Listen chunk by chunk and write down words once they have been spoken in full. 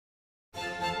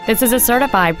This is a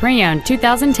certified pre-owned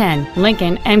 2010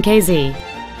 Lincoln MKZ.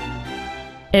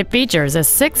 It features a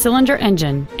 6-cylinder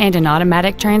engine and an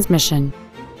automatic transmission.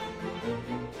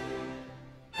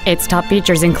 Its top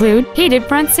features include heated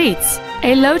front seats,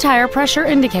 a low tire pressure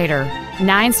indicator,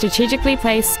 9 strategically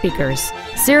placed speakers,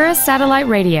 Sirius satellite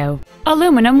radio,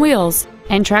 aluminum wheels,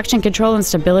 and traction control and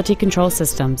stability control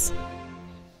systems.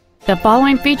 The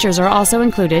following features are also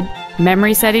included: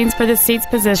 memory settings for the seat's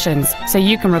positions so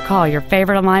you can recall your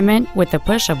favorite alignment with the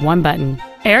push of one button,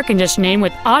 air conditioning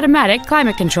with automatic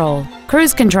climate control,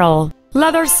 cruise control,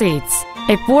 leather seats,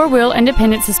 a 4-wheel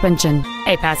independent suspension,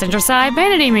 a passenger side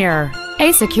vanity mirror,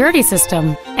 a security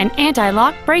system, an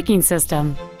anti-lock braking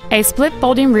system, a split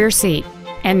folding rear seat,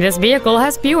 and this vehicle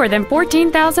has fewer than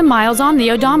 14,000 miles on the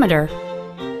odometer.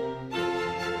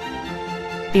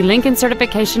 The Lincoln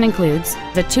certification includes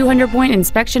the 200-point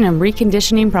inspection and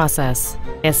reconditioning process,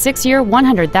 a 6-year,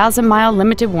 100,000-mile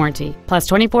limited warranty, plus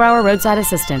 24-hour roadside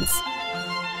assistance.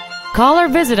 Call or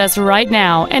visit us right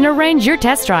now and arrange your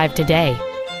test drive today.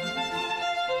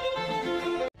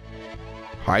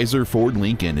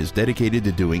 HeiserFordLincoln is dedicated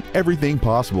to doing everything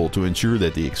possible to ensure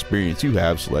that the experience you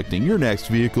have selecting your next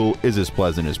vehicle is as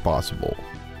pleasant as possible.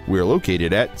 We are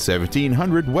located at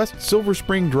 1700 West Silver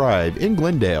Spring Drive in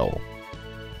Glendale.